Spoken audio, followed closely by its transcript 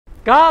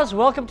Guys,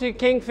 welcome to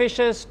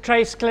Kingfisher's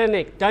Trace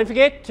Clinic. Don't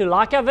forget to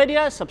like our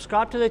video,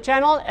 subscribe to the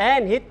channel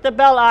and hit the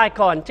bell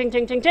icon. Ting,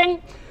 ting, ting,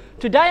 ting.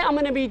 Today I'm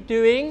going to be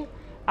doing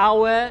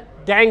our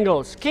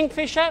dangles.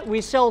 Kingfisher,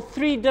 we sell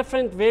 3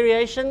 different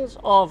variations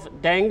of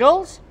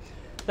dangles.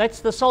 That's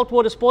the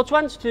saltwater sports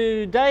ones.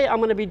 Today I'm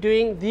going to be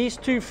doing these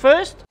 2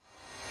 first.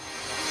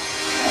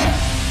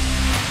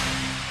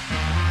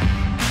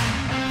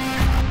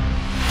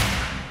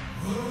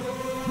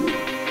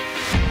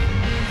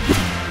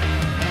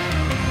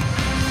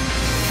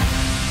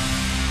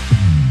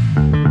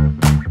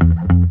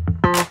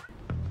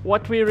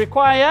 What we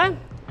require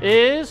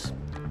is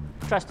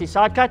trusty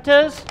side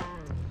cutters,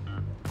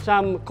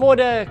 some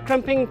quarter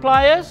crimping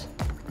pliers,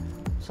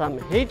 some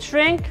heat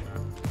shrink,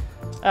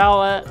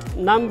 our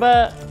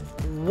number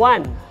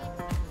 1,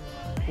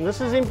 and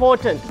this is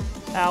important,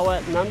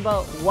 our number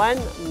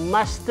 1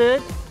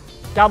 mustard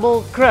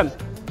double crimp,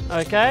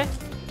 okay,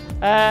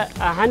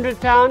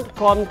 100-pound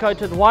carbon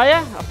coated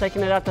wire. I've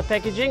taken it out the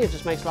packaging, it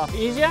just makes life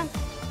easier.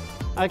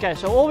 Okay,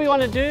 so all we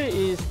want to do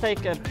is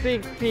take a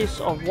big piece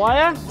of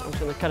wire. I'm just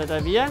going to cut it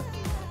over here.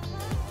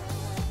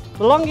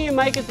 The longer you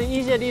make it, the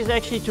easier it is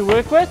actually to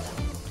work with.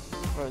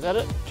 Throw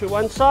that to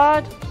one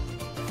side.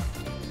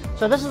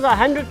 So this is a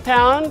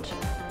 100-pound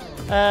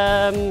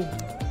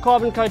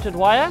carbon coated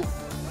wire.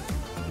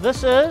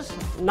 This is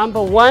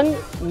number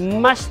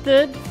 1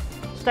 mustard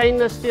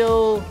stainless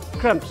steel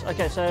crimps.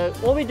 Okay, so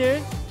all we do,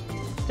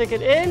 stick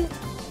it in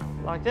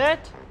like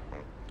that.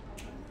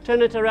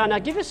 Turn it around. Now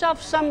give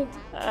yourself some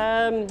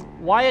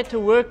wire to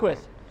work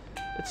with.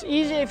 It's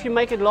easier if you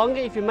make it longer.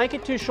 If you make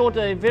it too short,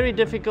 they're very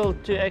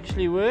difficult to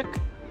actually work.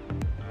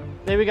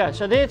 There we go.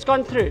 So there it's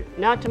gone through.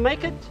 Now to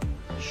make it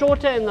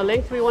shorter in the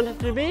length we want it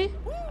to be,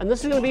 and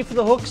this is going to be for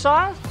the hook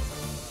size.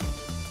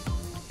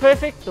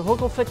 Perfect. The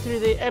hook will fit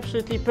through there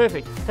absolutely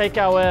perfect. Take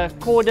our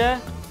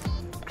quarter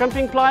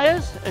crimping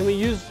pliers and we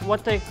use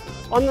what they,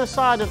 on the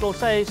side it will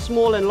say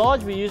small and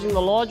large. We're using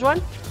the large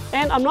one.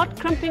 And I'm not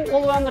crimping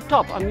all the way on the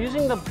top, I'm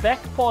using the back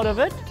part of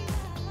it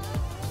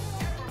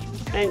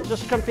and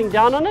just crimping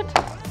down on it.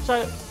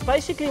 So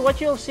basically what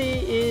you'll see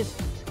is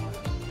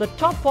the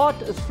top part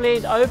is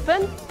flared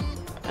open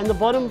and the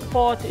bottom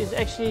part is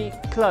actually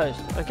closed.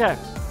 Okay,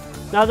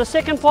 now the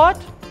second part,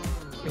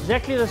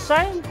 exactly the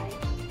same.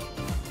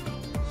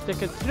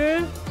 Stick it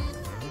through,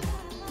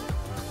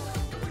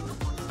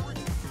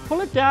 pull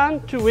it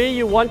down to where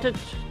you want it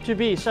to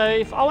be. So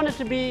if I want it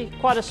to be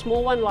quite a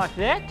small one like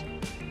that,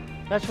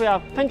 that's where I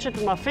pinch it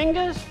with my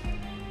fingers,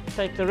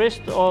 take the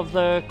rest of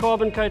the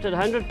carbon coated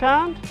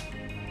 100-pound,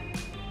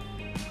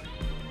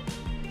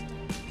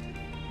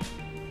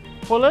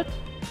 pull it.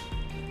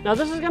 Now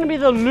this is going to be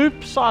the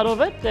loop side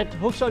of it that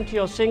hooks onto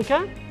your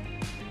sinker.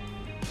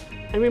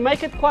 And we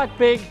make it quite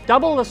big,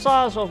 double the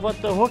size of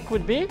what the hook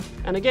would be.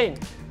 And again,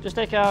 just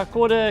take our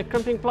quarter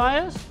crimping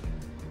pliers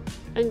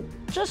and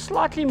just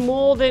slightly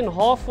more than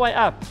halfway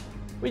up,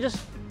 we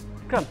just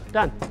crimp,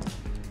 done.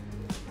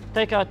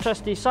 Take our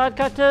trusty side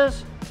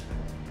cutters,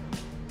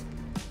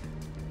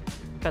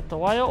 cut the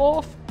wire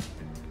off,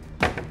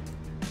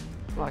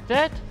 like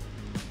that.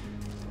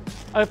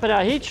 Open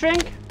our heat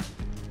shrink.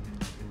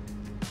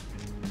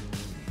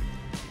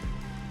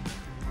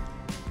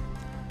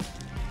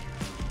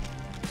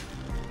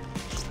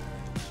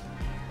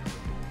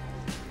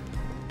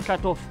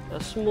 Cut off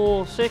a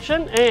small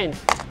section, and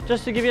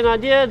just to give you an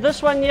idea,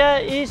 this one here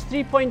is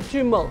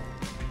 3.2 mil.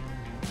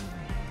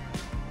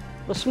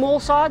 The small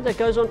side that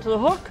goes onto the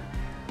hook,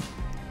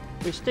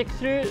 we stick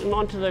through and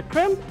onto the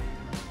crimp,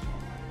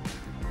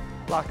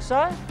 like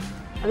so,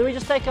 and then we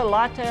just take a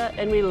lighter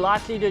and we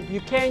lightly do it.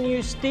 You can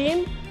use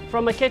steam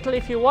from a kettle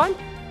if you want,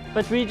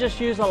 but we just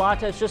use a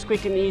lighter. It's just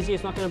quick and easy,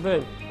 it's not going to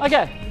burn.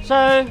 Okay,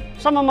 so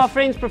some of my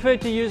friends prefer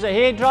to use a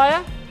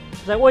hairdryer.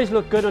 They always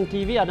look good on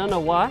TV, I don't know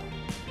why.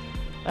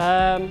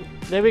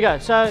 There we go,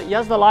 so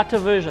here's the lighter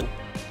version.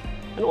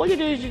 And all you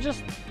do is you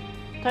just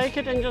take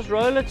it and just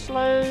roll it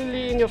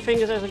slowly in your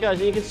fingers as it goes.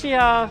 And you can see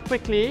how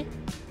quickly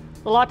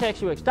the lighter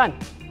actually works. Done.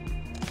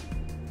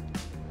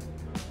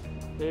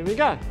 There we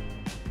go.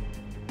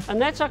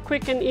 And that's how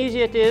quick and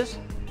easy it is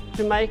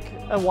to make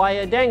a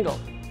wire dangle.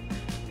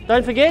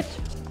 Don't forget,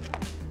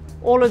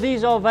 all of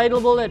these are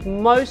available at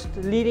most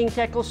leading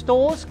tackle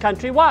stores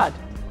countrywide.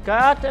 Go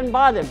out and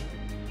buy them.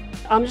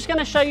 I'm just going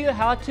to show you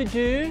how to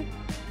do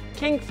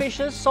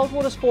Kingfisher's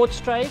saltwater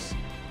sports trace,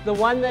 the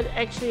one that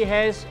actually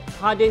has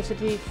high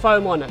density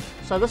foam on it.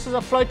 So this is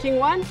a floating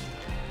one.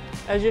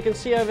 As you can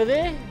see over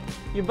there,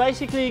 you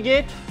basically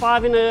get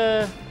 5 in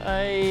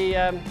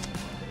a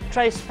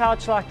trace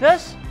pouch like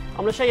this.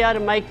 I'm going to show you how to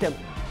make them.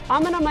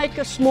 I'm going to make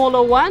a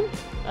smaller one.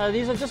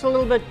 These are just a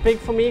little bit big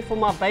for me for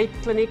my bait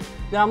clinic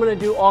that I'm going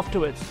to do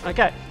afterwards.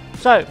 Okay,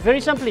 so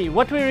very simply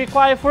what we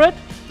require for it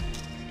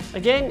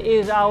again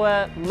is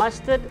our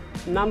mustard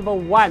number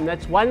 1.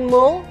 That's 1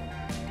 mil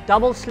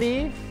double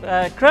sleeve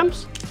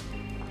crimps,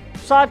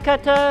 side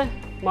cutter,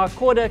 my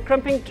quarter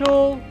crimping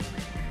tool,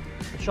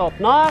 a sharp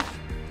knife,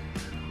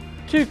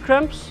 2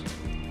 crimps,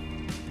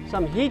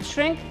 some heat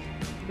shrink,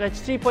 that's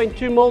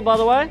 3.2 mil by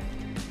the way,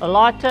 a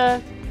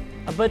lighter,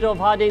 a bit of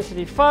high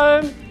density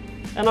foam,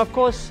 and of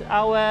course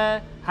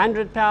our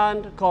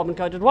 100-pound carbon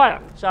coated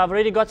wire. So I've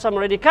already got some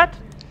already cut.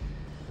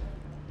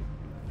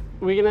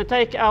 We're going to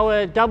take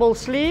our double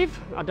sleeve,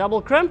 our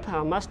double crimp,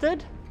 our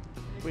mustard.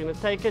 We're going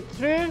to take it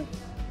through,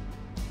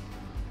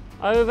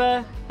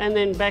 over, and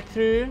then back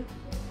through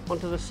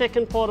onto the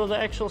second part of the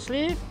actual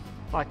sleeve,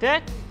 like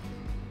that.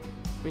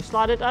 We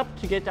slide it up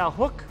to get our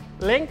hook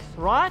length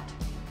right,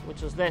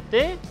 which is that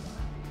there.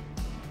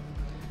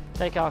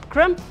 Take our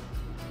crimp,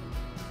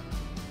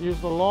 use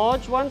the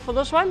large one for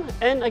this one,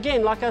 and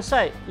again, like I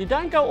say, you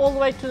don't go all the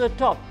way to the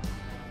top.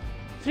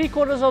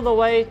 3/4 of the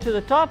way to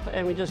the top,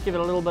 and we just give it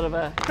a little bit of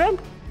a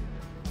crimp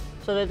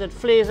so that it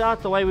flares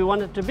out the way we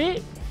want it to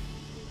be.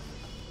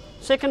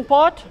 Second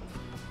part,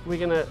 we're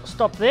going to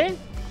stop there.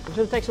 I'm just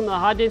going to take some of the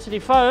high density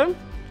foam,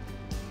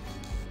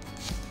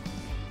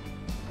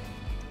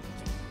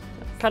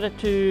 cut it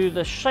to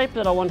the shape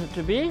that I want it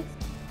to be.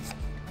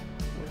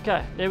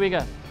 Okay, there we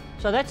go.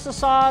 So that's the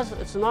size,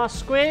 it's a nice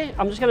square.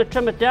 I'm just going to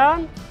trim it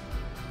down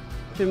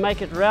to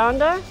make it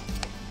rounder.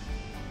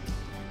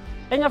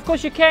 And of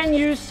course you can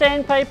use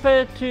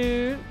sandpaper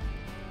to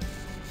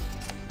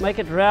make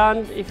it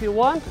round if you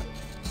want.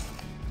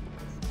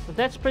 But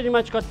that's pretty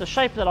much got the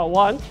shape that I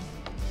want.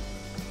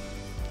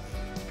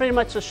 It's pretty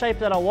much the shape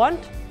that I want.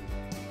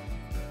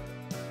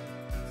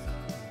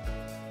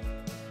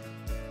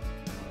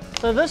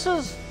 So this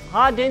is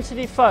high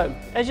density foam.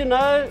 As you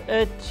know,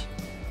 it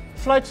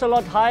floats a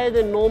lot higher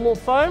than normal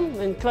foam,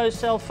 than closed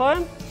cell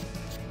foam.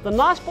 The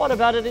nice part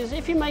about it is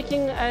if you're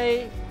making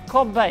a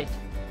cob bait,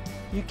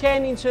 you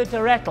can insert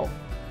a rattle.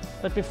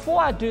 But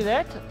before I do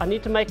that, I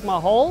need to make my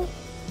hole.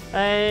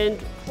 And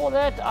for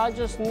that, I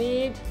just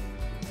need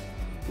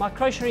my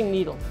crocheting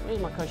needle. Where's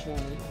my crocheting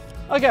needle?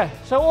 Okay,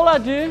 so all I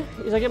do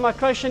is I get my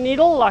crochet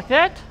needle like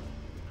that,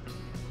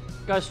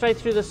 go straight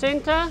through the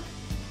center,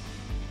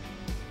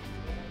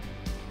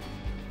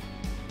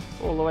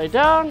 all the way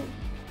down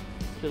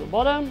to the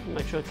bottom,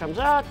 make sure it comes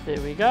out, there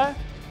we go.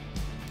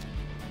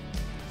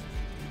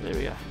 There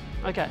we go.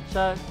 Okay,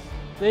 so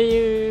there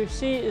you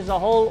see is a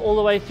hole all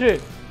the way through.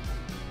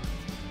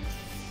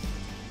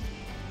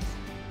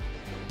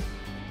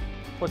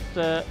 Put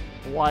the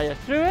wire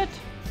through it.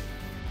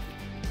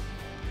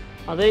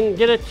 I'll then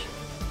get it,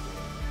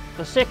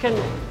 the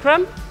second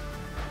crimp,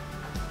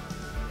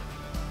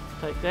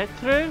 take that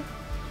through,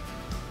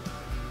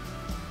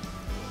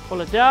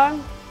 pull it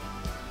down,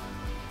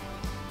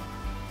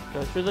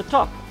 go through the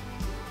top.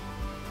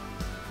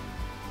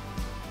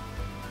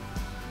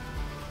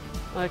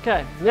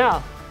 Okay,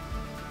 now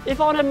if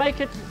I want to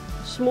make it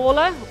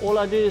smaller, all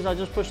I do is I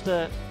just push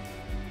the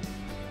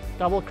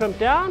double crimp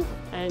down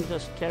and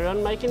just carry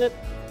on making it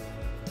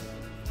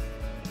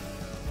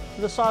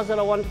to the size that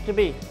I want it to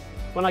be.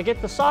 When I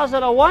get the size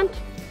that I want,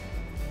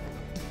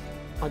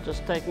 I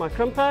just take my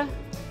crimper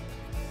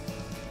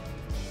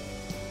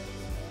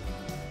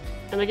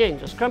and again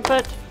just crimp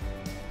it,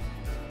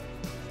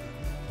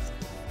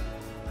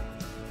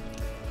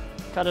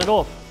 cut it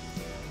off.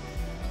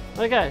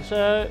 Okay,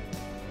 so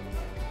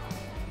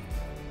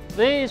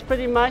there is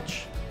pretty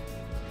much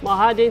my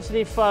high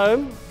density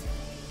foam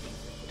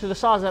to the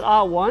size that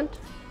I want,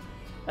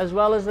 as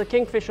well as the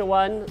Kingfisher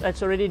one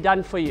that's already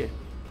done for you.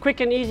 Quick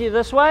and easy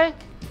this way,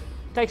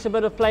 takes a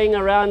bit of playing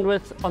around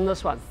with on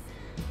this one.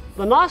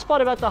 The nice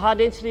part about the high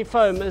density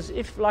foam is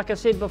if, like I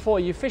said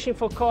before, you're fishing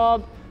for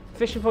carp,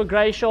 fishing for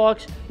grey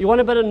sharks, you want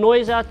a bit of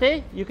noise out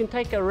there, you can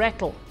take a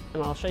rattle,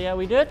 and I'll show you how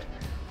we do it.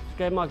 Just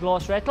grab my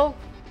glass rattle.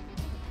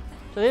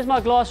 So there's my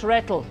glass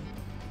rattle.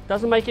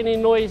 Doesn't make any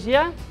noise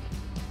here,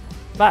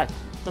 but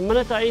the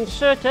minute I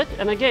insert it,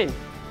 and again,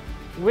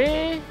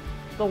 where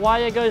the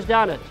wire goes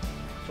down it,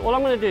 so all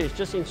I'm going to do is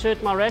just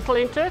insert my rattle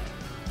into it,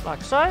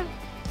 like so.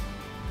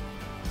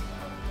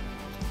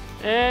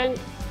 And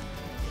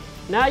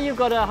now you've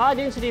got a high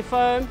density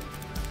foam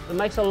that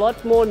makes a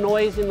lot more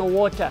noise in the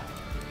water.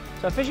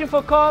 So fishing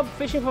for carp,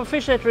 fishing for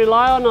fish that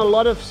rely on a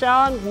lot of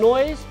sound,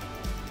 noise,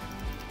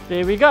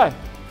 there we go.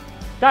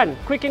 Done,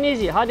 quick and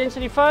easy. High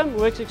density foam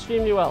works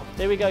extremely well.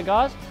 There we go,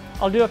 guys.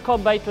 I'll do a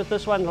cob bait with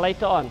this one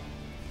later on.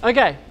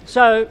 Okay,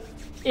 so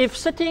if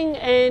sitting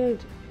and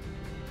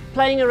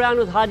playing around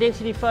with high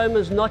density foam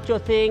is not your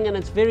thing and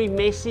it's very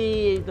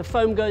messy, the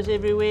foam goes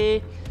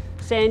everywhere,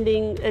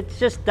 sanding, it's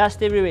just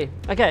dust everywhere.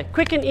 Okay,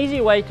 quick and easy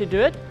way to do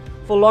it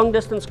for long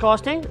distance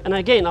casting. And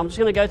again, I'm just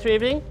going to go through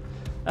everything.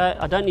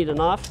 I don't need a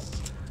knife.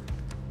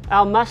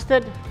 Our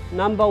mustard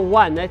number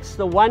 1, that's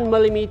the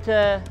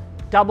 1mm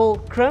double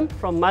crimp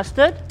from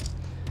mustard.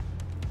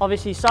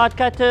 Obviously side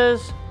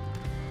cutters,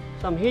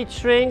 some heat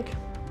shrink,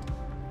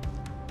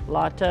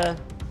 lighter,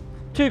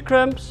 2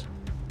 crimps,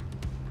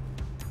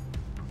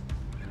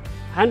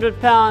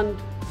 100-pound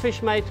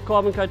Fishmate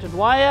carbon coated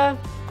wire,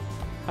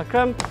 a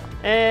crimp,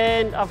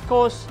 and of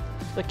course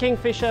the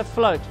Kingfisher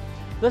float.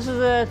 This is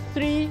a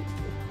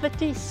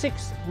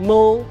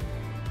 36mm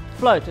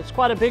float. It's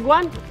quite a big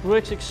one. It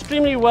works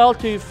extremely well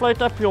to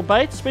float up your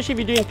baits, especially if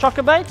you're doing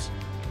chocker baits.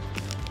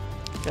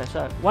 Okay,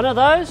 so one of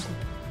those,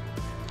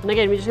 and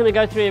again we're just going to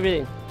go through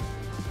everything.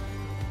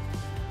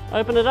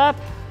 Open it up,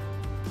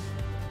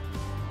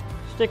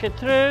 stick it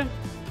through.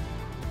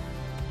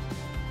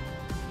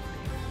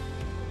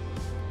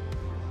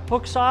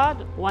 Hook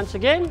side, once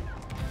again,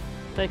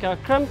 take our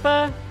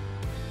crimper,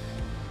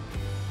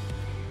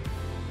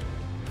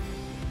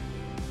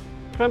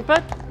 crimp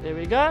it, there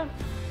we go.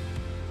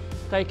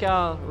 Take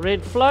our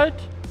red float,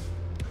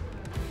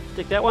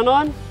 stick that one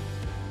on.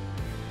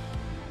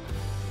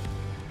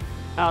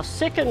 Our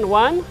second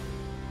one,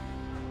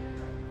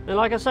 and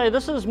like I say,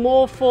 this is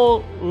more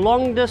for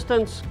long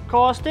distance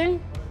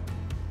casting.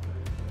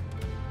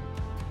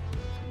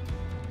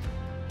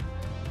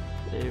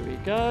 There we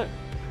go.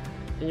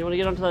 And you want to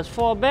get onto those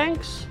far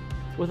banks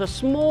with a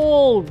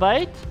small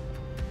bait.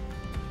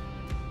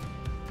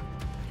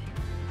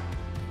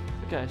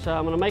 Okay, so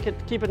I'm going to make it,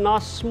 keep it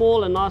nice,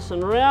 small and nice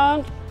and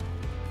round.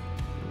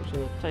 I'm just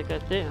going to take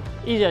that there.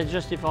 Easier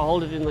just if I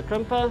hold it in the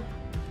crimper.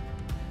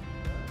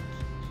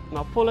 And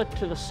I'll pull it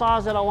to the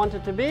size that I want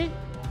it to be.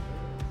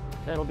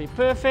 That'll be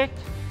perfect.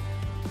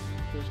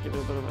 Just give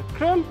it a bit of a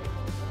crimp.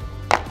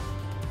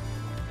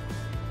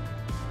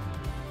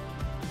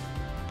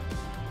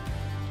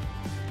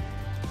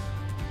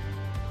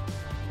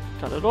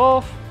 Cut it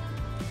off.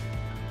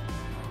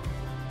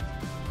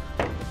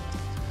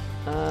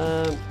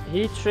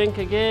 Heat shrink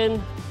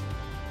again.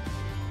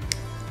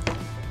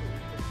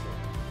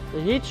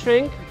 The heat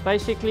shrink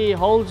basically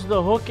holds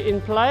the hook in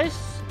place.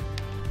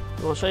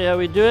 I'll show you how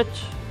we do it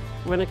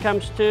when it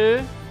comes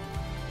to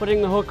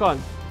putting the hook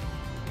on.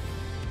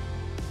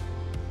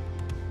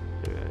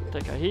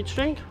 Take our heat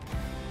shrink,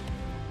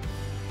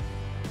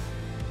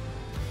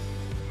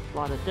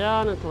 slide it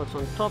down until it's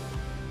on top.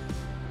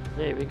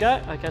 There we go.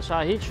 Okay, so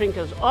our heat shrink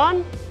is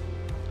on.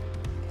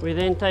 We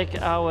then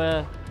take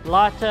our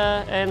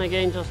lighter and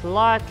again just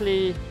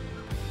lightly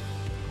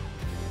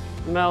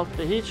melt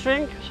the heat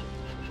shrink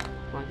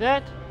like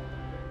that.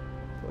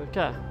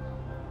 Okay,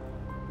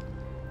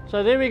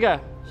 so there we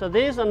go. So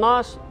there's a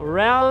nice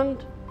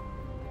round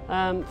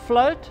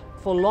float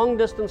for long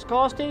distance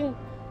casting.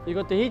 You've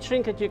got the heat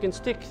shrink that you can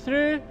stick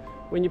through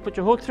when you put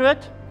your hook through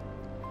it.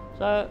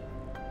 So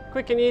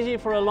quick and easy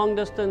for a long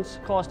distance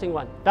casting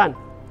one. Done.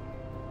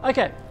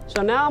 Okay,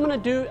 so now I'm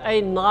going to do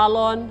a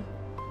nylon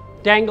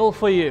dangle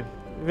for you.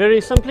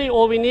 Very simply,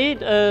 all we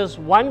need is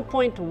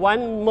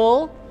 1.1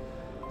 mil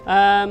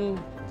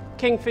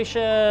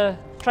Kingfisher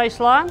trace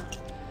line.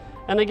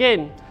 And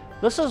again,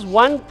 this is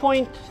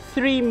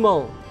 1.3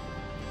 mil.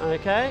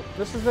 Okay,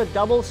 this is the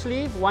double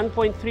sleeve,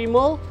 1.3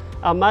 mil.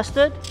 Our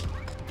mustard,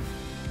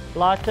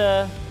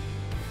 lighter,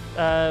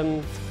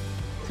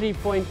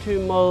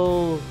 3.2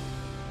 mil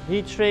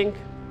heat shrink,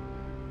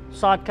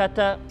 side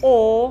cutter,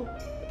 or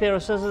pair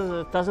of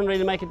scissors. It doesn't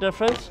really make a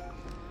difference.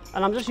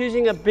 And I'm just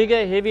using a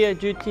bigger, heavier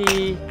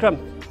duty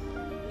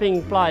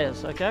crimping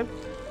pliers. Okay,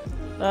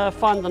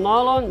 find the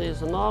nylon.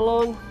 There's the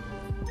nylon.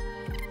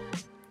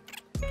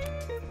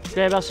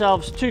 Grab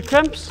ourselves 2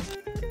 crimps.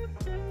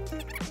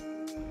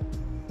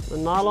 The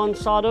nylon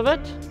side of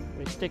it,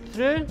 we stick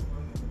through.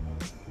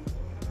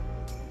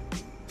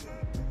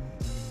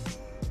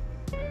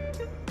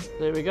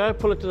 There we go.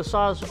 Pull it to the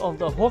size of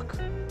the hook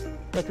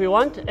that we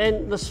want.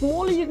 And the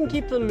smaller you can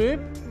keep the loop,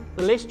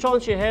 the less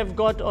chance you have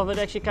got of it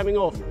actually coming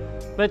off.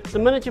 But the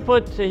minute you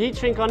put the heat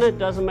shrink on it,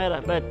 doesn't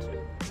matter. But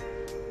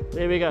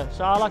there we go.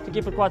 So I like to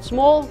keep it quite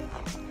small.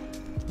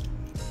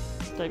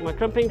 Take my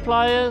crimping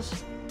pliers,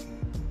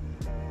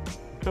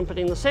 crimp it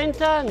in the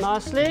center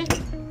nicely.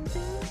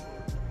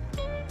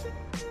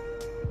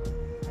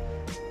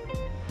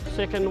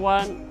 Second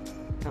one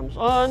comes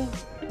on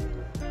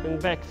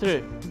and back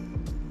through.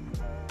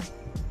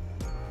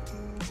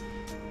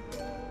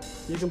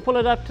 You can pull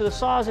it up to the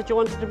size that you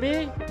want it to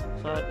be,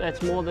 so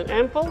that's more than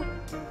ample.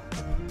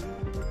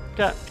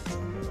 Okay.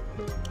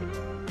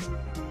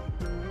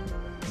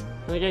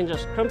 And again,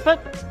 just crimp it.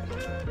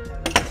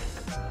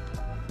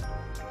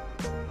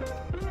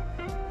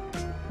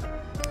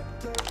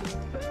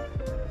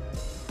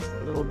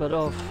 A little bit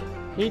of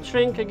heat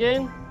shrink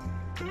again.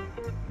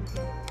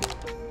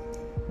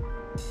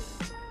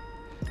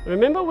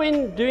 Remember,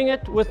 when doing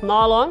it with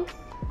nylon,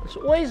 it's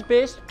always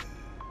best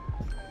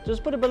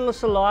just put a bit of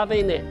saliva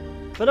in there,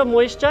 bit of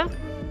moisture.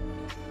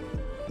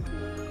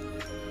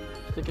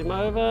 Stick him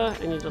over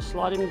and you just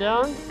slide him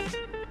down.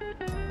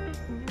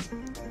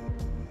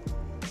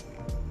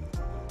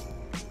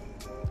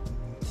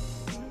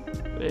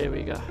 There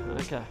we go.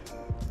 Okay.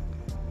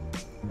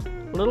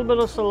 A little bit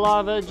of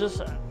saliva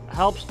just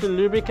helps to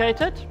lubricate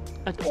it.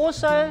 It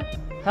also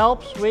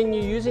helps when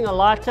you're using a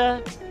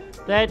lighter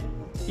that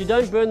you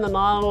don't burn the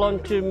nylon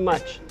too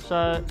much.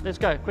 So let's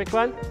go. Quick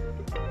one.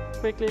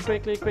 Quickly,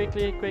 quickly,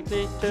 quickly,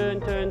 quickly.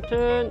 Turn, turn,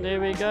 turn. There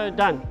we go.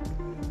 Done.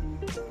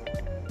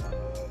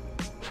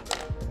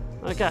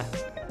 Okay.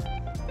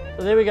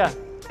 So there we go.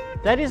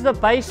 That is the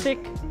basic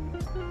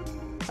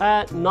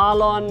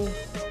nylon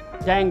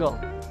dangle.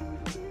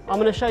 I'm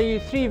going to show you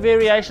 3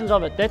 variations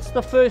of it. That's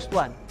the first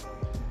one.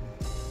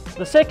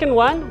 The second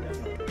one,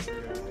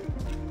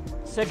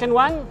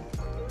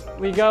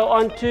 we go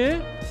on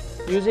to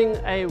using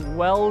a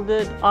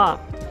welded arm.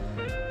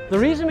 The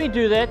reason we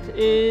do that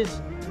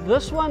is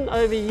this one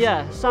over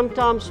here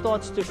sometimes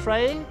starts to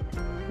fray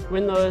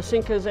when the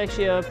sinker is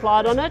actually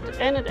applied on it,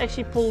 and it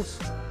actually pulls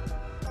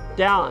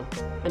down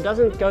and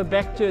doesn't go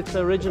back to its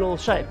original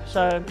shape.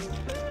 So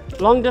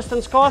long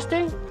distance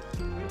casting,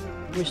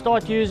 we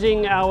start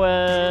using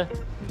our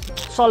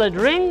solid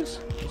rings.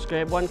 Let's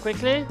grab one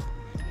quickly.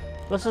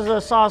 This is a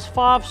size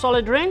 5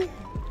 solid ring,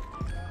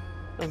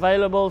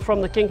 available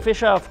from the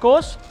Kingfisher, of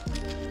course.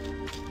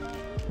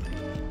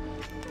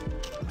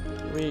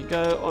 We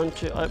go on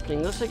to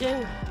opening this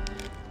again.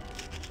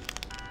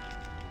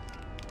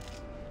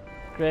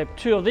 Grab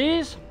 2 of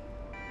these.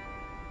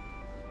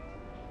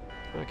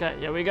 Okay,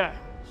 here we go.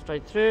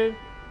 Straight through.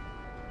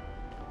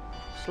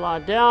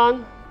 Slide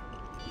down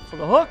for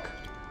the hook.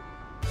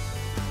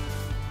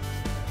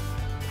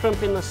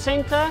 Crimp in the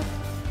center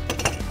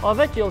of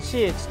it. You'll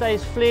see it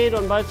stays flared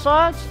on both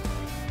sides.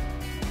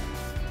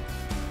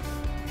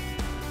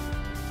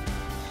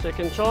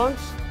 Second chance.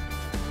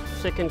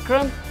 Second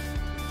crimp.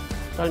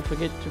 Don't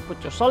forget to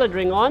put your solid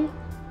ring on.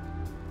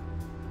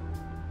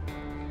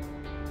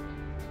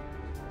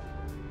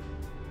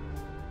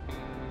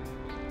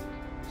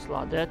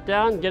 Slide that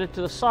down, get it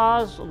to the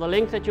size or the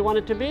length that you want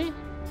it to be.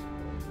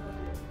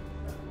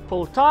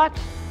 Pull tight.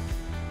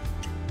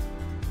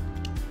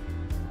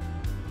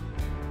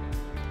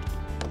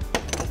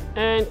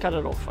 And cut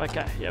it off.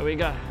 Okay, here we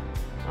go.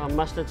 Our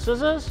mustard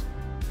scissors.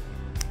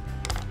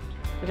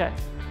 Okay,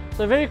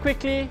 so very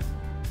quickly,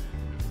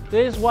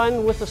 there's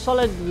one with a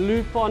solid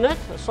loop on it,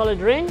 a solid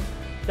ring.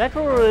 That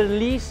will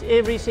release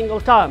every single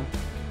time.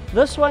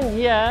 This one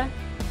here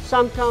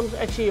sometimes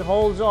actually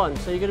holds on,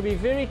 so you're going to be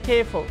very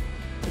careful.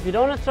 If you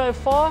don't want to throw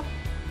far,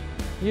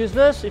 use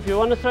this. If you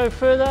want to throw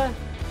further,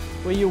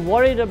 where you're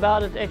worried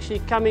about it actually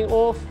coming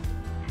off,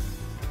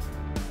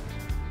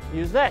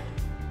 use that.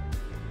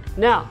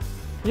 Now,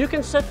 you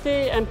can sit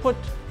there and put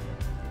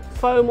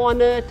foam on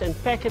it and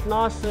pack it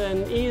nice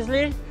and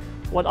easily.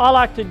 What I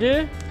like to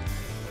do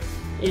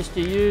is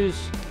to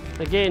use,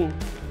 again,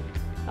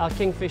 our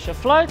Kingfisher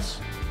floats.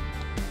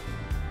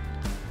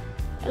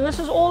 And this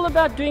is all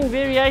about doing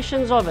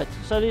variations of it.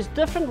 So there's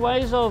different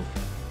ways of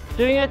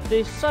doing it.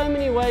 There's so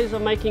many ways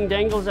of making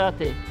dangles out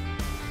there.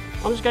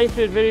 I'm just going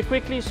through it very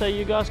quickly so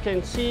you guys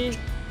can see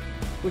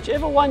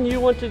whichever one you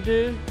want to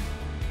do.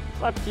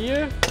 It's up to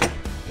you.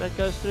 That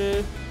goes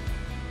through.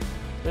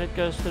 That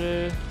goes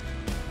through.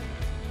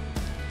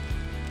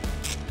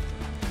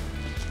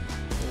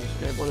 Let's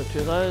grab 1 or 2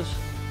 of those.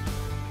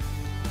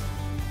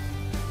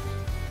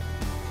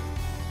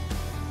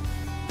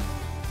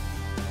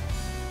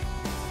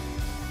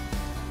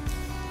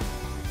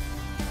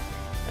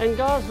 And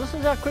guys, this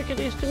is how quick it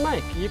is to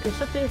make. You can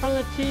sit there in front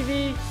of the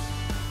TV,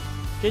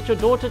 get your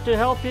daughter to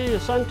help you, your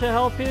son to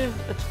help you.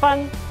 It's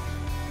fun.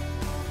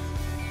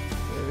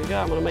 There we go.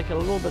 I'm going to make it a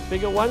little bit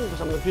bigger one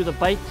because I'm going to do the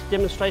bait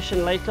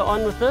demonstration later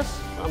on with this.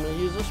 So I'm going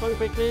to use this one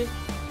quickly.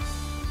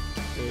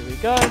 There we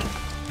go.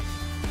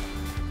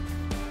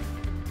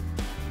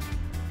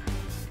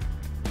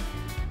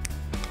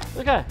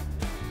 Okay.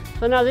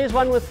 So now there's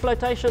one with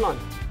flotation on.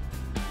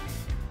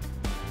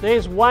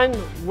 There's one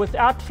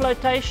without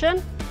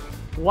flotation.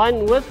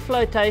 One with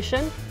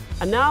flotation,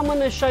 and now I'm going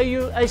to show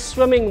you a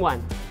swimming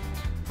one.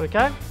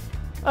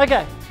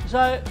 Okay,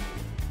 so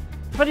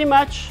pretty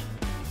much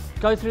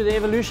go through the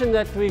evolution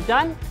that we've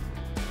done.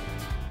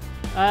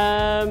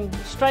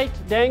 Straight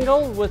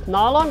dangle with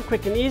nylon,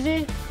 quick and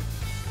easy.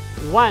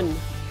 One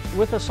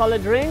with a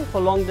solid ring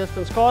for long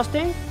distance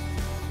casting.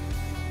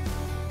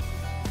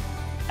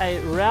 A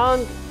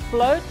round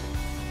float,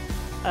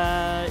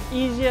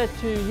 easier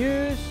to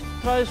use,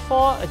 throws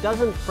far, it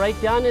doesn't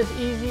break down as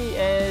easy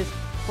as,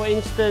 for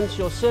instance,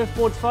 your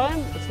surfboard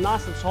foam. It's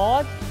nice, it's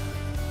hard,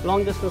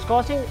 long distance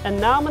casting.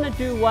 And now I'm going to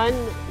do one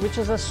which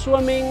is a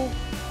swimming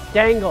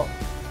dangle.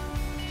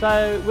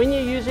 So when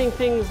you're using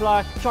things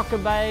like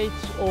chocker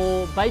baits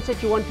or baits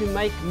that you want to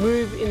make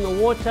move in the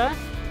water,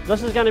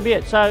 this is going to be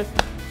it. So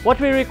what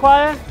we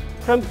require: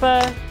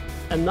 crimper,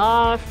 a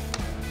knife,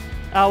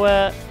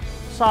 our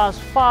size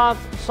 5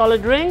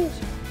 solid rings,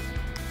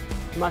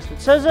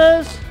 mustard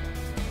scissors,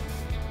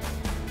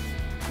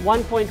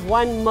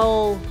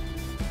 1.1mm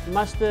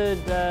mustard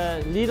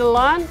leader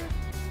line.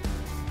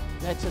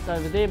 That's it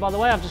over there, by the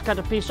way. I've just cut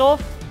a piece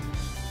off.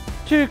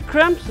 2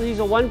 crimps. These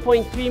are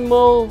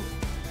 1.3mm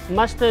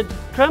mustard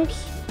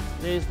crimps.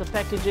 There's the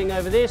packaging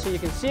over there so you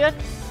can see it.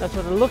 That's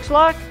what it looks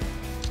like.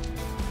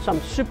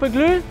 Some super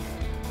glue.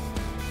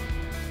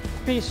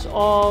 Piece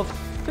of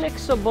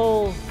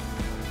flexible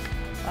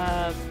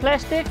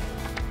plastic.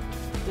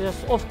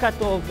 Just offcut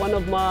of one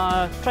of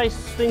my trace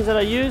things that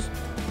I use.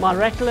 My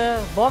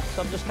rattler box.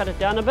 I've just cut it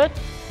down a bit.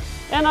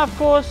 And of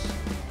course,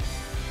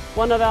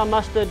 one of our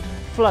mustard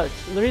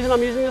floats. And the reason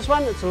I'm using this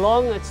one, it's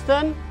long, it's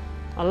thin.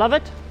 I love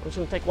it. I'm just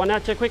going to take one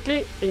out here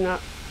quickly. They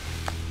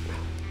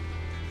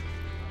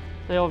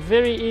are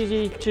very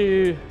easy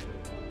to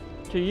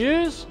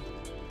use.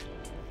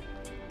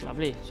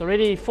 Lovely. It's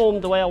already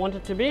formed the way I want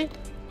it to be.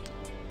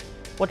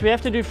 What we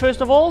have to do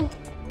first of all,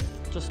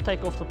 just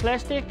take off the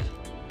plastic.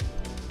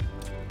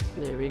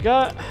 There we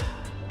go.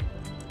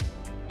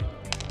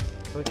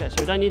 Okay, so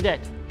we don't need that.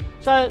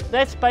 So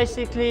that's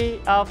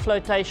basically our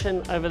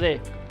flotation over there.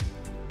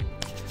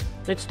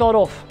 Let's start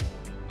off.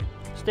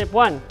 Step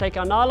one, take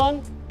our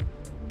nylon,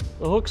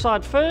 the hook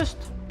side first,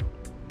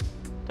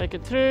 take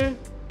it through.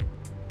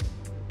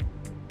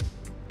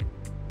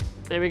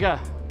 There we go.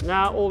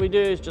 Now all we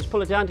do is just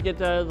pull it down to get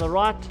the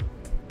right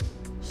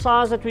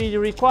size that we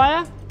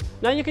require.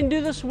 Now you can do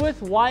this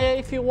with wire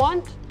if you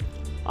want.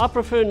 I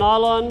prefer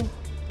nylon.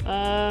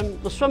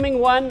 The swimming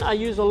one I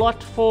use a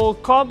lot for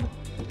cob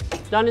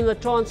down in the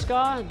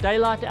Transkei,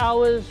 daylight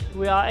hours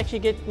where I actually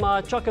get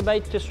my chocker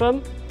bait to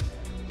swim.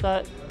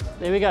 So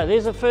there we go,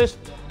 there's the first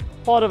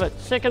part of it.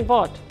 Second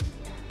part,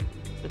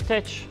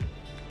 attach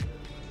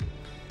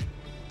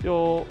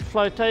your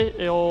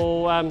thing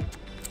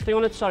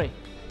on it, sorry.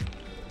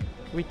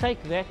 We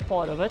take that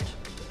part of it,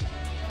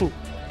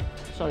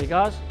 sorry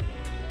guys,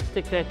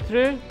 stick that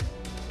through,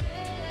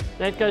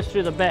 that goes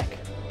through the back.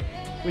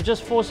 We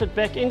just force it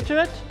back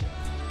into it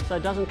so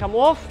it doesn't come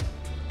off.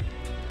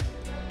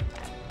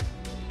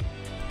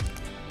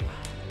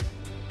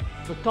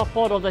 The top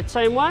part of that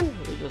same one,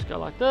 we just go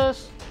like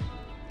this,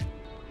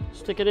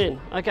 stick it in.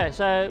 Okay,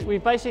 so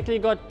we've basically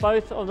got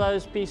both of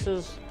those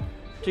pieces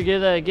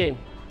together again.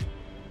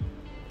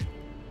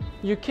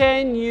 You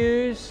can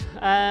use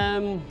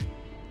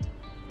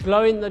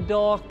glow in the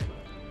dark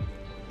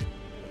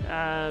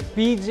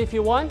beads if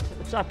you want,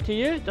 it's up to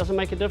you, it doesn't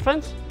make a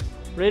difference,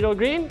 red or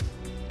green.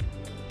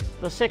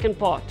 The second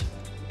part,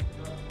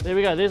 there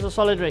we go, there's a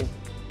solid ring.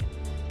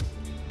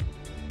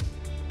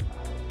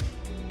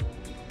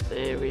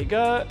 There we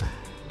go.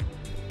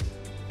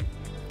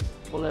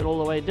 Pull that all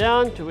the way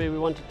down to where we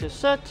want it to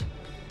sit.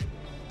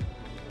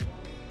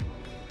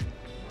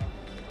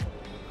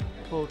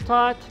 Pull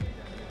tight.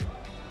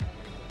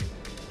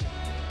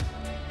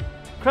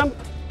 Crimp.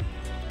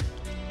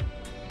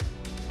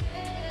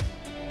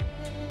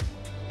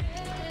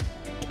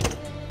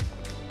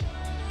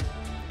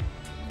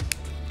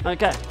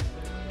 Okay,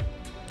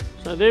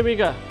 so there we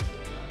go.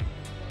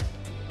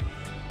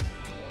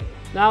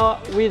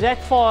 Now we're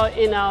that far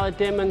in our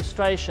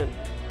demonstration.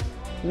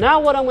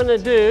 Now what I'm going to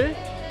do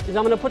is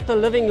I'm going to put the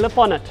living lip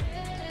on it.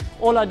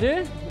 All I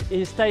do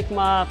is take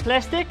my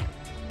plastic,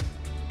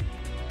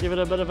 give it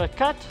a bit of a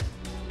cut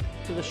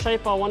to the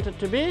shape I want it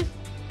to be,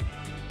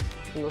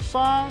 and the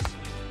size.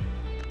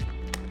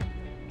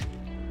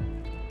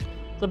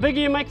 The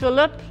bigger you make the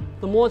lip,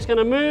 the more it's going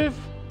to move.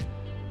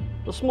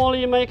 The smaller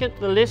you make it,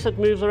 the less it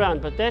moves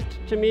around. But that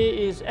to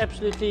me is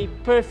absolutely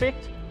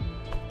perfect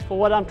for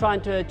what I'm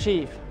trying to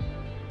achieve.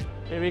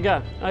 There we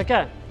go.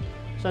 Okay,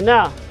 so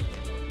now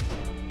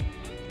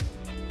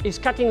is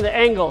cutting the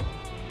angle.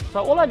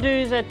 So all I do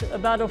is at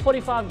about a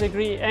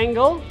 45-degree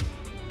angle,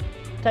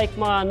 take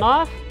my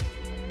knife,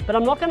 but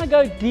I'm not going to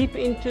go deep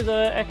into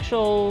the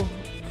actual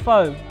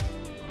foam.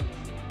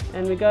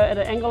 And we go at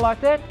an angle like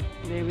that.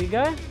 There we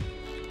go.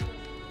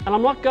 And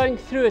I'm not going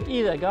through it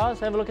either, guys.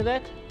 Have a look at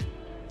that.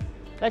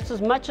 That's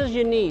as much as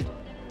you need.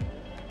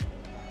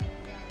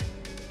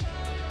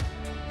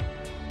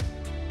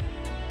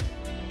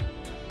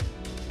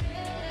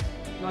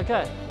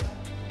 Okay,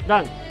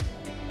 done.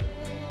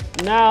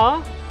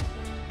 Now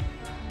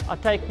I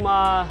take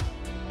my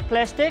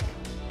plastic,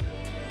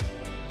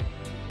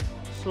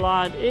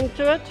 slide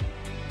into it,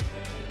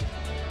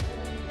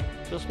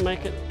 just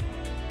make it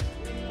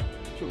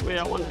to where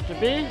I want it to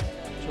be,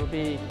 which will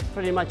be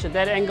pretty much at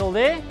that angle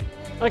there.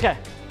 Okay,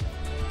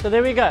 so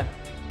there we go.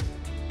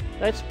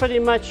 That's pretty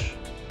much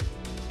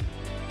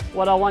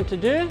what I want to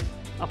do.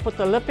 I put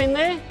the lip in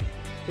there.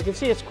 You can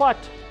see it's quite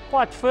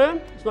firm.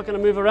 It's not going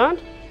to move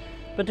around.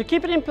 But to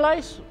keep it in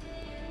place,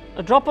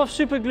 a drop of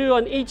super glue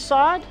on each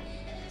side,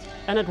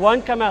 and it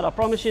won't come out, I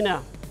promise you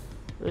now.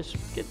 Let's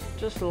get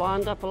just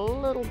lined up a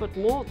little bit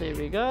more. There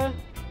we go.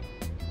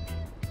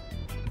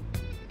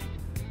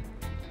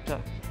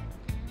 Okay.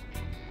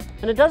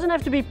 And it doesn't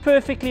have to be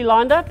perfectly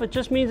lined up, it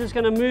just means it's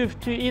going to move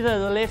to either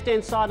the left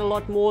hand side a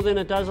lot more than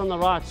it does on the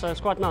right, so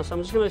it's quite nice.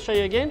 I'm just going to show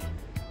you again,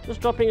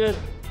 just dropping a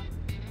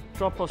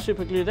drop of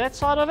super glue that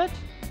side of it,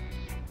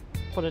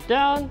 put it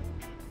down,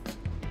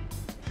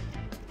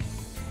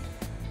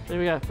 there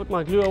we go, put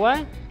my glue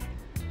away,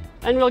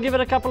 and we'll give it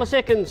a couple of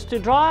seconds to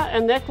dry,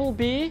 and that will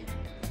be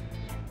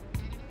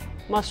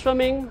my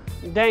swimming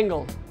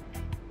dangle.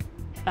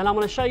 And I'm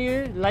going to show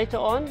you later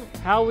on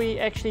how we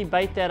actually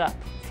bait that up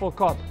for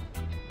cob.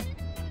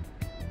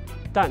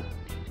 Done.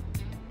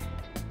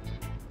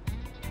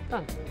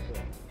 Done.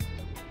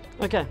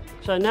 Okay,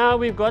 so now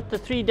we've got the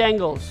 3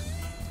 dangles.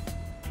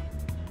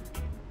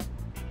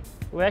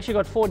 We actually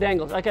got 4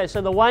 dangles. Okay, so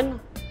the one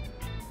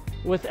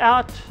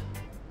without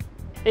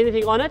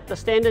anything on it, the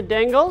standard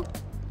dangle,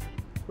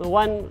 the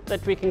one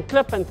that we can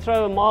clip and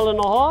throw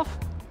 1.5 miles.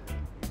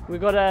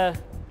 We've got a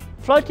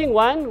floating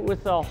one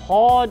with a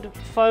hard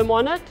foam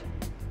on it,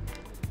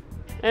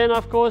 and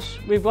of course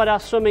we've got our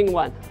swimming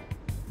one.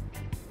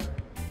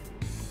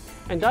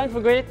 And don't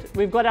forget,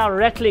 we've got our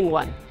rattling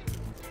one.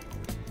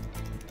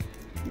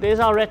 There's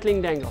our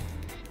rattling dangle.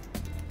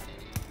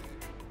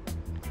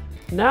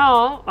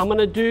 Now I'm going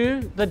to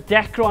do the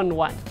Dacron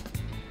one.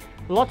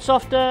 A lot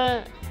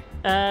softer,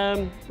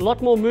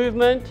 lot more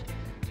movement.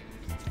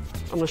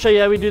 I'm going to show you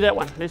how we do that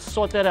one. Let's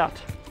sort that out.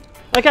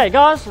 Okay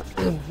guys,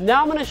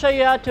 now I'm going to show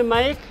you how to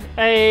make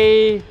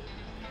a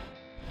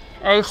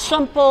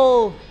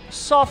simple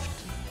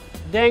soft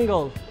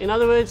dangle. In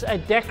other words, a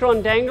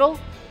Dacron dangle.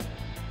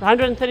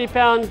 130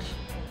 pound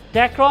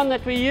Dacron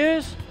that we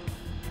use.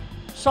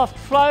 Soft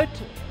float,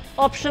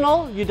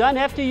 optional. You don't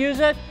have to use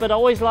it, but I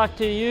always like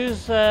to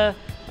use a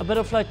bit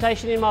of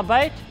flotation in my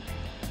bait.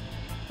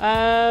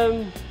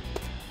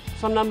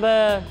 Some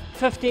number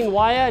 15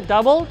 wire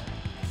doubled,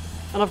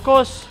 and of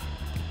course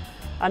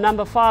a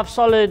number 5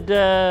 solid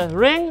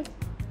ring,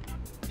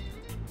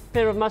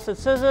 pair of mustard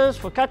scissors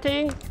for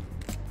cutting,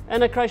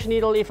 and a crochet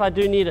needle if I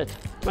do need it.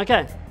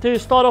 Okay, to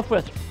start off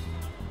with,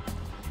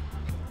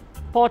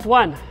 part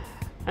 1,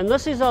 and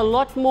this is a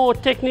lot more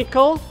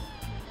technical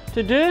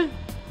to do.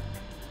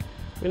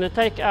 We're going to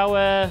take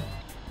our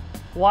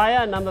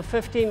wire, number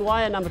 15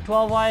 wire, number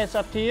 12 wire, it's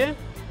up to you,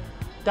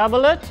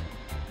 double it.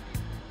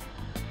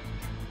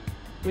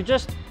 We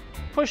just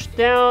push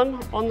down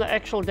on the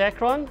actual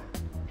Dacron,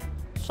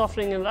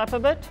 softening it up a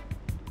bit,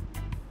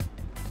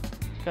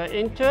 go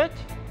into it,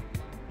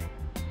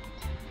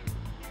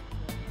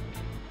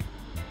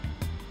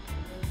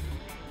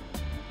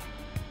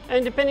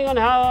 and depending on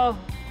how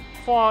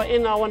far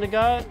in I want to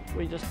go,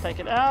 we just take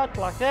it out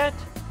like that,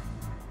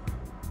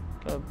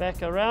 go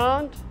back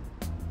around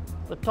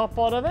the top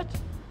part of it,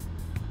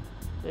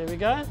 there we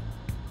go,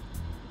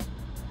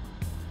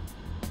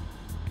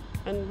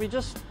 and we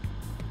just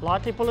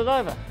lightly pull it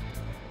over.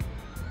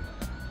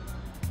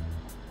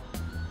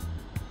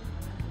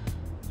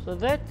 So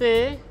that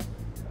there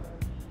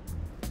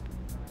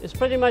is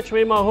pretty much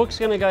where my hook's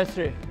going to go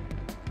through.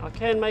 I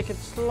can make it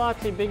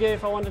slightly bigger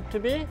if I want it to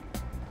be,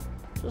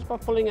 just by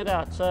pulling it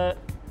out. So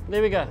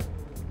there we go.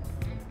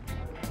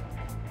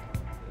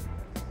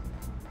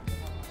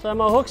 So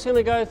my hook's going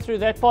to go through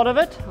that part of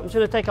it. I'm just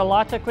going to take a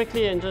lighter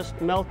quickly and just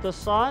melt this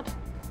side.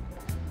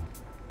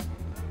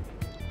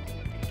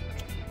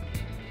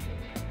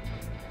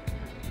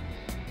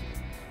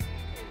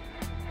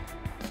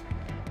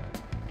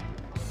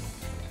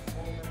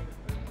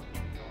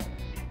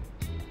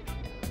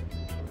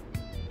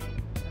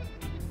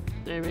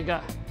 There we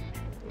go.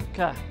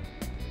 Okay,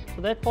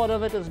 so that part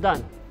of it is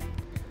done.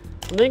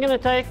 I'm then going to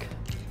take,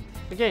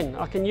 again,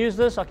 I can use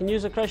this, I can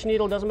use a crochet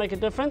needle, doesn't make a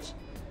difference,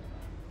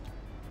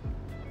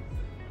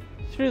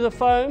 through the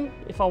foam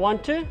if I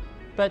want to,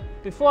 but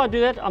before I do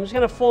that, I'm just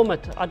going to form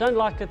it. I don't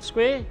like it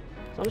square,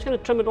 so I'm just going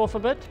to trim it off a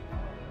bit.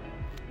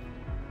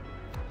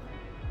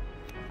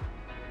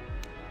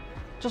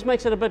 Just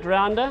makes it a bit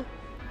rounder.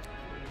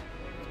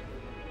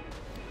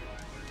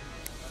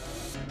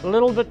 A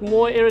little bit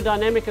more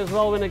aerodynamic as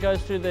well when it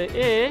goes through the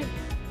air,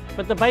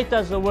 but the bait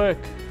does the work.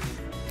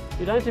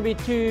 You don't have to be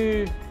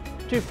too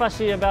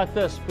fussy about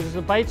this, because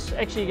the bait's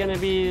actually going to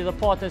be the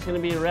part that's going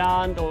to be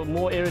round or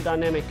more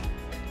aerodynamic.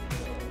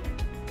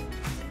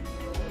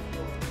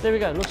 There we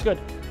go, looks good.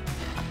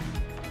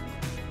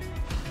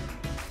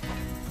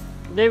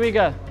 There we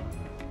go.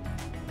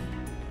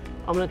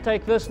 I'm going to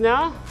take this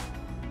now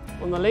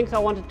on the length I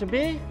want it to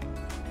be,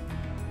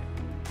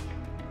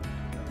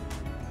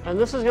 and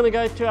this is going to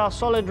go to our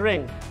solid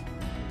ring.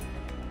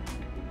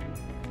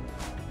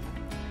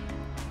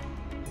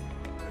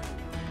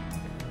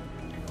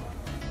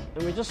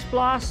 And we're just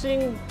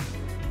splicing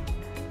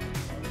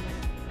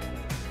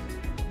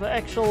the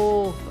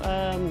actual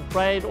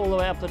braid all the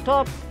way up the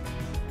top.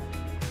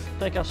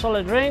 Take our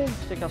solid ring,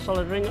 stick our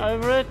solid ring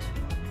over it,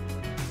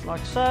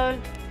 like so.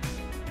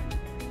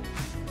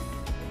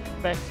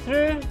 Back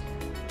through,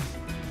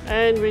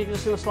 and we're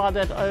just going to slide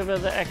that over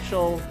the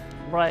actual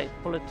braid.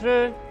 Pull it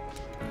through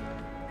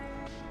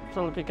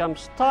until it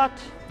becomes tight.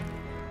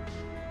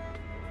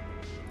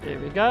 There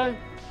we go.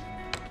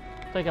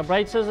 Take our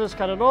braid scissors,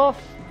 cut it off,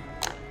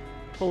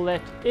 pull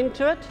that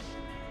into it.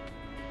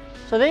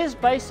 So there's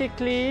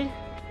basically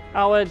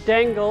our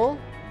dangle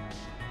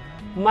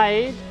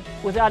made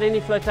without any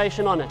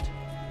flotation on it.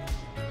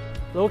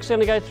 The hook's going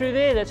to go through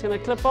there, that's going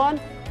to clip on.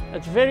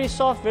 It's very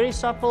soft, very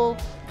supple.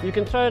 You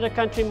can throw it a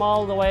country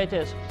mile the way it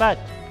is. But,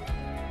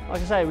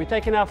 like I say, we're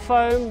taking our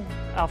foam,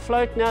 our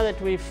float now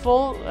that we've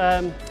full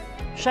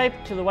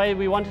shaped to the way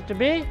we want it to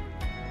be.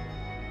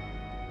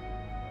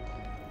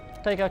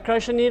 Take our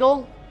crochet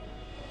needle,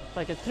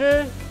 take it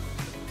through,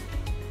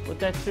 put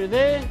that through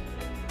there,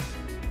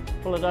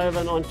 pull it over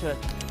and onto it.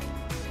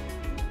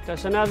 Okay,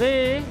 so now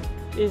there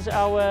is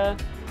our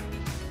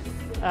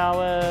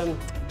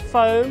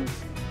foam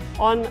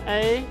on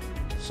a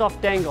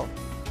soft dangle.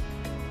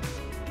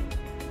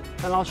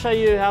 And I'll show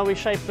you how we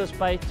shape this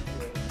bait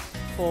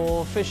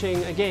for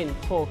fishing, again,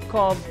 for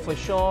cob, for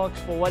sharks,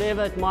 for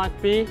whatever it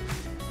might be.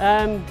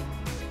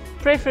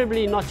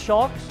 Preferably not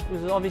sharks,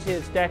 because obviously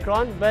it's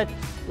Dacron, but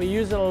we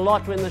use it a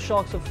lot when the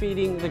sharks are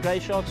feeding. The grey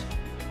sharks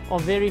are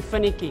very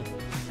finicky.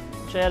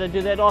 I'll show you how to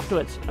do that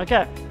afterwards.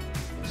 Okay,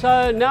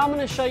 so now I'm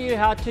going to show you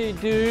how to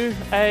do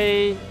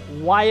a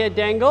wire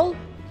dangle.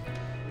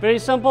 Very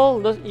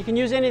simple, you can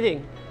use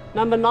anything.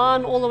 Number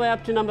 9 all the way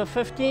up to number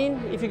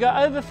 15. If you go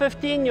over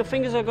 15, your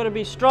fingers are going to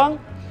be strong.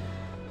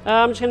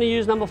 I'm just going to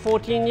use number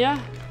 14 here.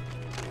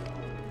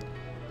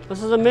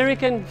 This is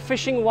American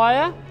fishing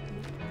wire.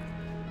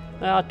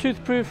 Our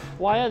toothproof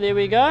wire, there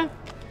we go.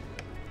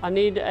 I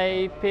need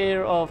a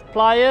pair of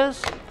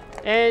pliers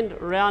and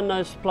round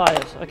nose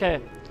pliers.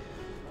 Okay.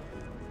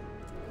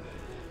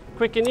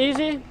 Quick and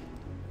easy.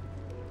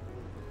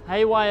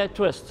 Haywire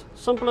twist.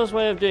 Simplest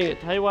way of doing it.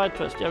 Haywire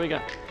twist. Here we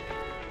go.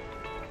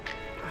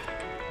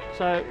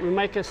 So we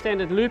make a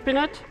standard loop in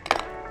it.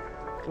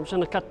 I'm just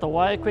going to cut the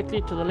wire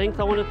quickly to the length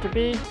I want it to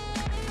be.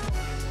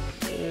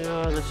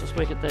 Let's just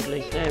make it that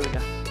length. There we go.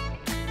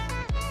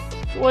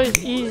 It's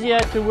always easier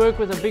to work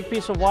with a big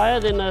piece of wire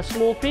than a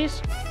small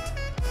piece.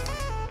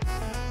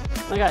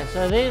 Okay,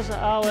 so there's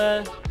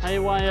our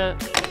haywire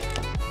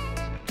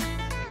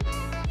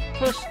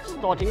twist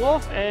starting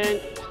off,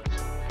 and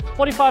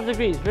 45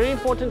 degrees. Very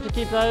important to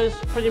keep those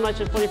pretty much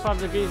at 45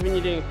 degrees when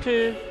you're doing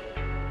it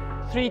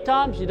 2-3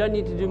 times. You don't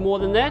need to do more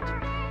than that.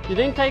 You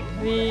then take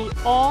the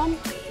arm,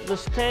 the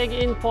tag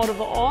end part of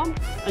the arm,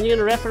 and you're going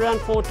to wrap around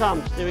 4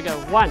 times. There we go.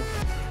 1,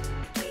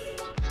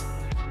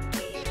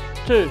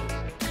 2,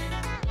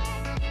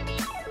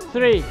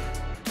 3,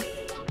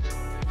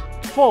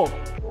 4.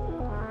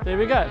 There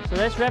we go. So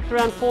that's wrapped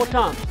around 4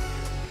 times.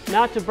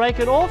 Now to break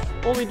it off,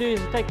 all we do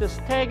is take this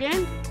tag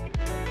end,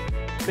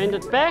 bend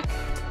it back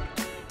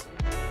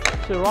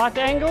to right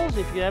angles.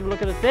 If you have a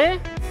look at it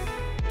there,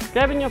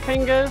 grabbing your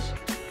fingers,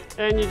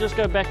 and you just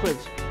go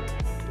backwards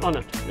on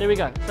it. There we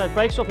go. So it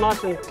breaks off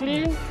nice and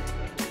clean.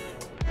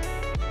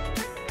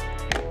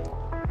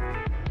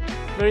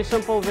 Very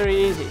simple, very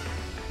easy.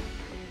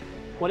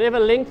 Whatever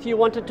length you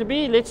want it to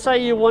be, let's say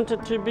you want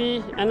it to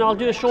be, and I'll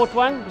do a short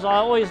one because I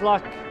always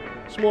like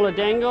smaller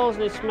dangles.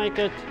 Let's make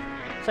it,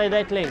 say,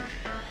 that length.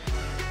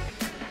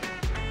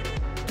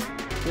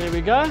 There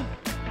we go.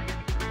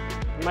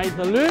 Made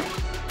the loop.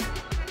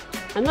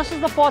 And this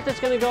is the part that's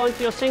going to go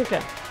into your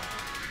sinker.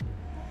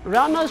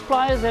 Round nose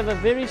pliers have a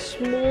very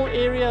small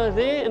area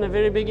there and a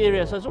very big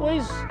area. So it's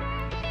always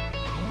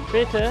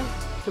better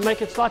to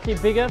make it slightly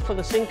bigger for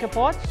the sinker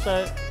part.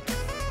 So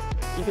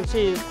you can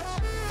see it's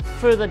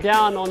further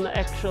down on the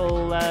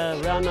actual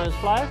round nose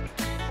pliers.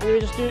 And then we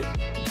just do,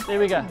 there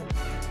we go.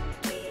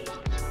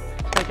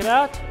 Take it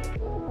out,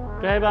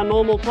 grab our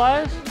normal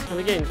pliers, and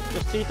again,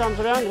 just 3 times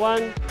around,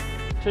 1,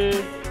 2,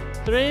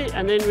 3,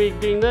 and then we're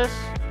doing this,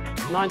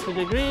 90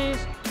 degrees,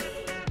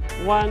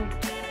 1,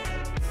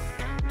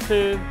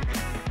 2,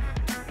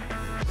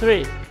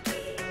 3.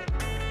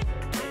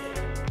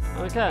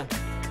 Okay.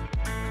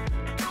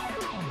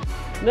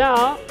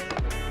 Now,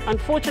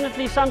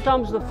 unfortunately,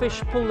 sometimes the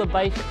fish pull the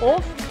bait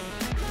off.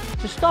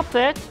 To stop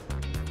that,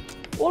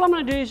 all I'm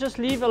going to do is just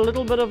leave a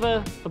little bit of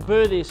a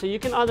burr there. So you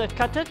can either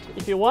cut it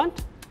if you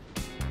want.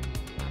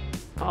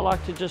 I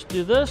like to just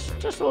do this,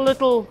 just a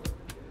little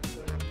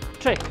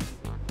trick.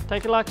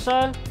 Take it like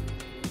so.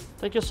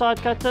 Take your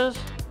side cutters.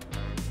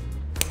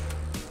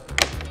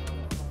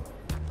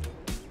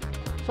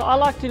 So I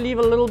like to leave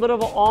a little bit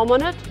of an arm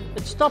on it.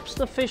 It stops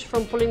the fish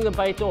from pulling the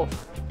bait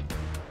off.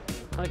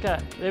 Okay,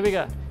 there we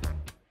go.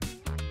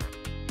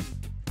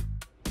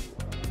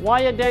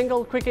 Wire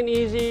dangle, quick and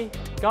easy.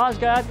 Guys,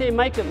 go out there and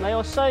make them. They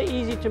are so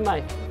easy to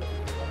make.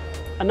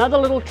 Another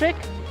little trick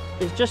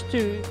is just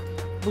to,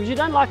 because you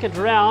don't like it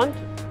round,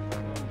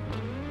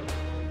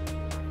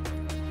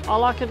 I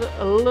like it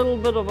a little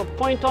bit of a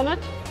point on it.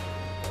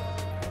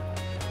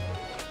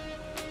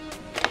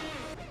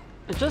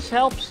 It just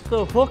helps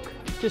the hook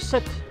to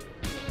sit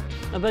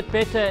a bit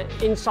better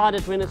inside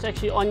it when it's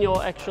actually on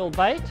your actual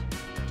bait.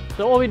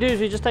 So all we do is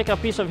we just take our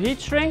piece of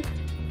heat shrink,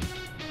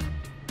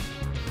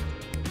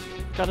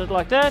 cut it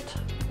like that,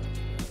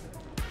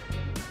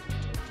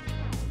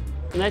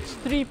 and that's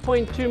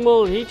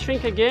 3.2mm heat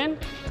shrink again.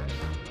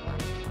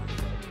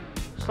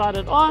 Slide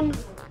it on,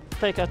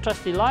 take our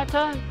trusty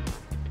lighter,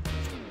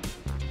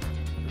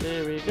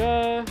 there we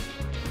go,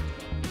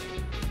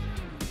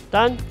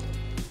 done.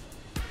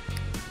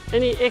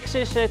 Any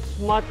excess that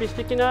might be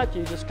sticking out,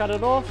 you just cut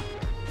it off,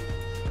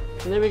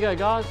 and there we go,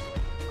 guys,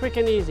 quick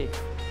and easy.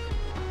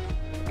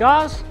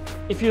 Guys,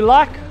 if you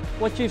like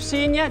what you've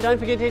seen here, don't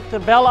forget to hit the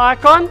bell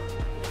icon.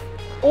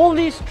 All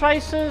these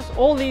traces,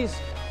 all these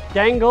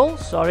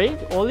dangles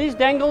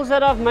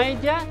that I've made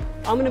here,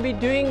 I'm going to be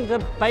doing the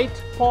bait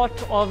part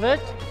of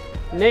it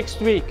next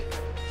week.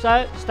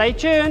 So stay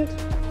tuned.